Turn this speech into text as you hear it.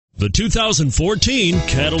The 2014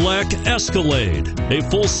 Cadillac Escalade. A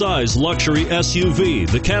full-size luxury SUV,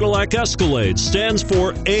 the Cadillac Escalade stands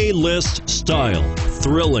for A-list style.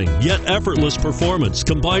 Thrilling yet effortless performance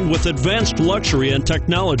combined with advanced luxury and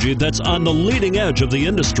technology that's on the leading edge of the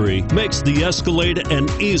industry makes the Escalade an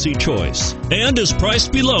easy choice and is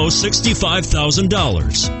priced below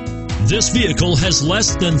 $65,000. This vehicle has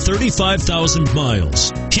less than 35,000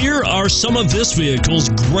 miles. Here are some of this vehicle's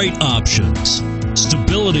great options: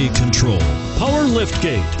 stability control, power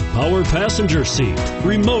liftgate, power passenger seat,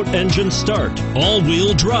 remote engine start,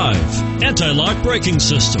 all-wheel drive, anti-lock braking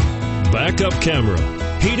system, backup camera,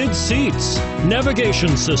 heated seats,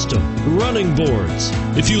 navigation system, running boards.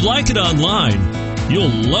 If you like it online, you'll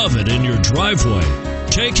love it in your driveway.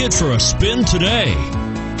 Take it for a spin today.